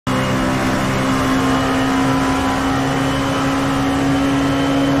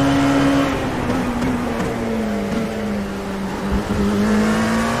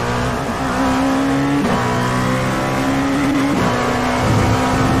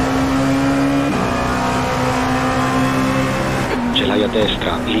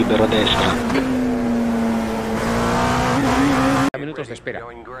libero a destra. Minutos de espera.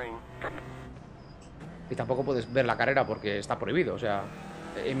 Y tampoco puedes ver la carrera porque está prohibido, o sea,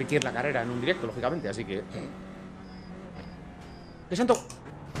 emitir la carrera en un directo, lógicamente, así que... ¡Qué santo!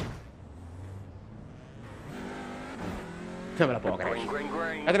 No me lo puedo creer.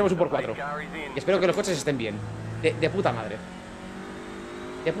 Ya tenemos un por 4. Y espero que los coches estén bien. De puta madre.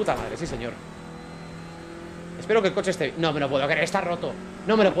 De puta madre, sí señor. Espero que el coche esté bien. No me lo puedo creer, está roto.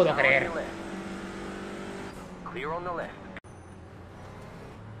 No me lo puedo creer.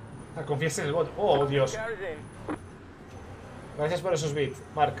 Confiesa en el bot. Oh, Dios. Gracias por esos bits,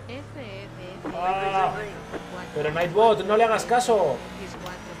 Mark. Ah, pero Nightbot, no le hagas caso.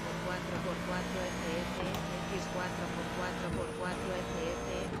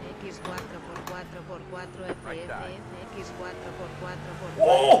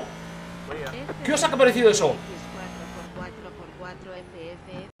 ¡Oh! ¿Qué os ha parecido eso?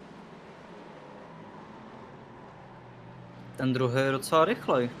 Ten druhý je docela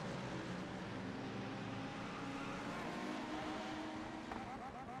rychlej.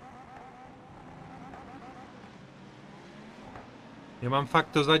 Já mám fakt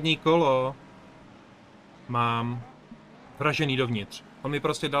to zadní kolo. Mám vražený dovnitř. On mi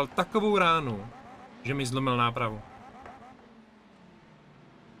prostě dal takovou ránu, že mi zlomil nápravu.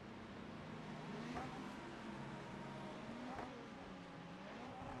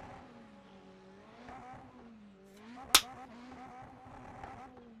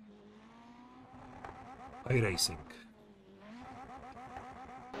 iRacing.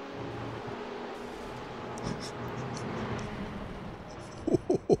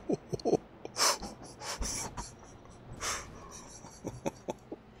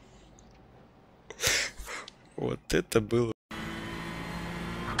 Вот это было.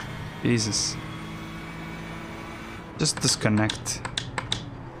 Jesus. Just disconnect.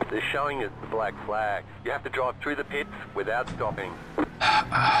 They're showing us the black flag. You have to drive through the pits without stopping.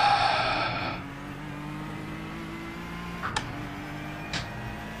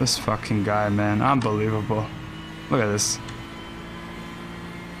 This fucking guy, man. Unbelievable. Look at this.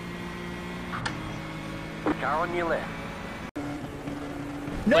 Car on your left.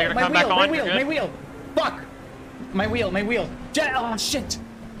 No, my wheel. Fuck! My wheel. Oh, shit!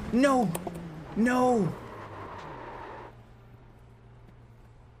 No!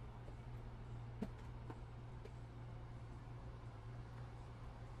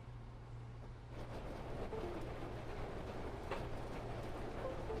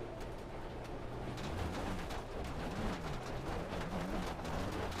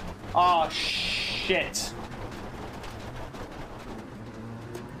 Oh, shit.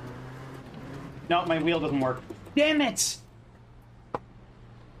 No, my wheel doesn't work. Damn it!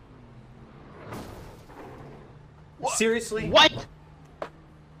 What? Seriously? What?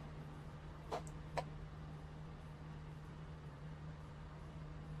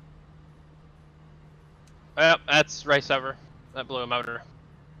 That's race over. That blew a motor.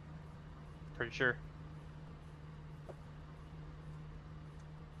 Pretty sure.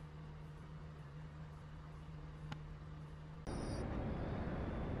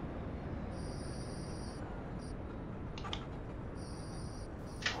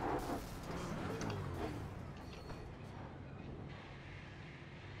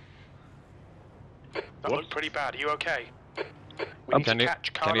 That looked pretty bad. Are you okay? Can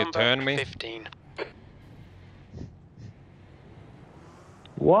you turn me? 15.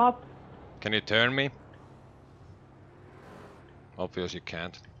 What? Can you turn me? Obviously you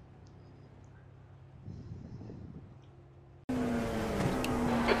can't.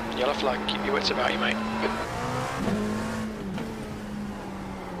 Yellow flag. Keep your wits about you, mate.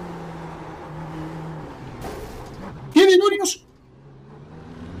 ¡Qué demonios!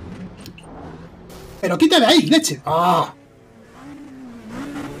 ¡Pero quita de ahí, leche! ¡Ah!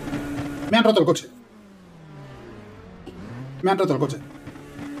 Me han roto el coche.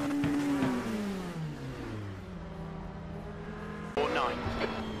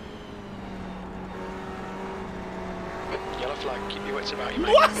 Yellow flag. Keep your wits about you,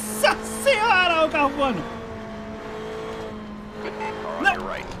 mate. Nossa senhora, o carro voando! On your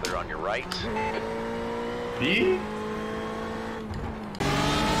right. They're on your right. Ih?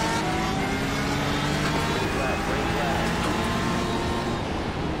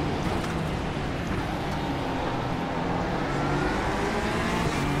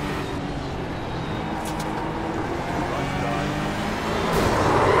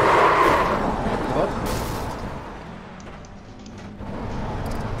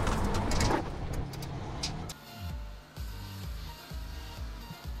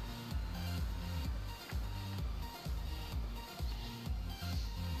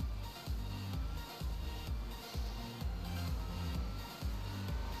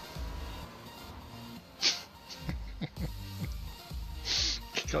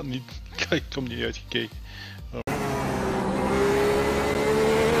 Kan ik hem niet uitgekeken.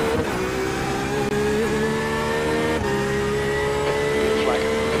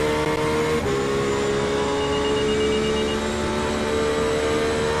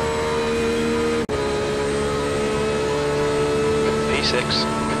 V6.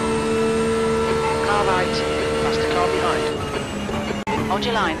 Car right. Past the car behind. Hold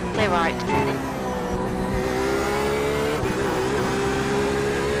your line. Clear right.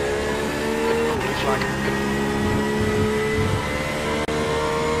 Flag.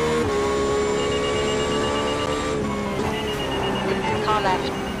 Car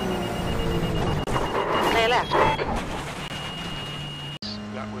left. Clear left.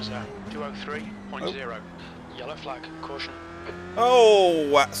 That was 203.0. Yellow flag. Caution. Oh,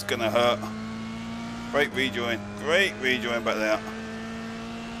 that's gonna hurt. Great rejoin. Great rejoin back there.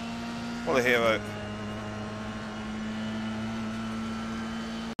 What a hero.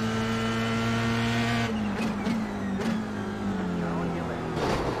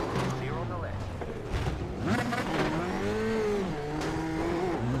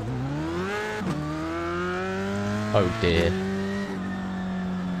 Oh dear.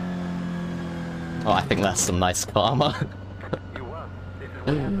 Oh, I think that's some nice karma.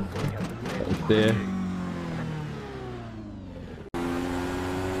 Oh dear.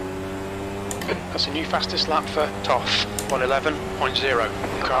 That's a new fastest lap for Toff.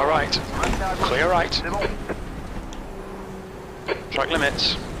 111.0. Car right. Clear right. Track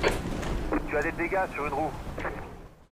limits. Tu as des dégâts sur une roue.